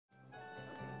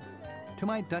To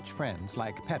my Dutch friends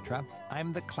like Petra,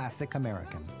 I'm the classic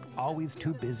American, always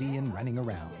too busy and running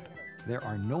around. There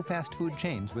are no fast food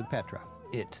chains with Petra.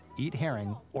 It's eat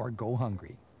herring or go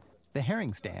hungry. The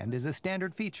herring stand is a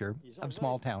standard feature of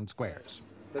small town squares.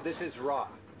 So this is raw.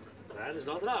 That is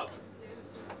not raw.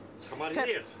 It's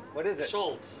gemarineerd. What is it?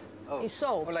 Salt. Oh. It's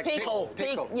salt. Oh, like Pickled.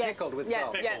 pickled. Yes. Pickled with Yeah,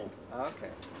 salt. yeah. Okay.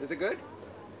 Is it good?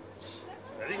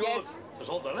 Very good. Yes.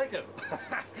 Gezond en lekker.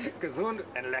 Gezond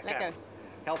and lekker. Lekker.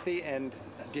 Healthy and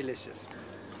delicious.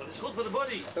 Dat is goed voor de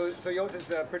body. So Jos is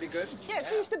pretty good? Yes,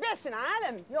 he's the best in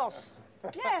Haarlem, Jos.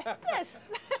 Yeah, yes.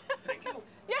 Thank you.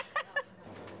 Yeah.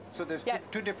 So there's Yeah.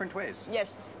 two different ways.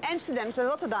 Yes, Amsterdam's and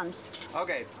Rotterdam's.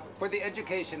 Okay. For the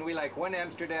education, we like one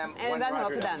Amsterdam, And one then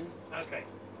Rotterdam. Rotterdam. Okay.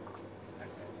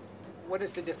 What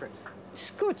is the difference?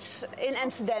 Scoots in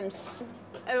Amsterdam's.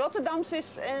 Rotterdam's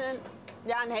is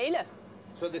ja, een hele.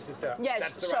 So this is the Yes,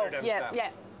 that's the so, Rotterdam yeah, style.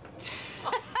 yeah.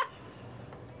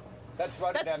 That's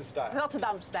Rotterdam That's style.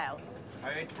 Rotterdam style.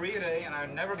 I ate 3 a day and I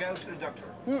never go to the doctor.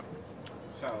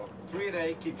 So 3 a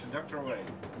day keeps the doctor away.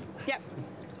 Yeah.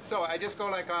 So I just go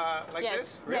like Yes,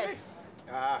 this? Really? yes.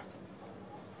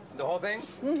 The whole thing?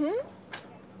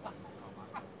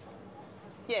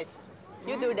 Yes,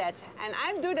 you do that. And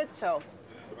I do that so.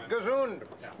 Gezond.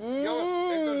 Jos,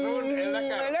 gezond en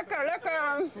lekker. Lekker,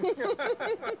 lekker.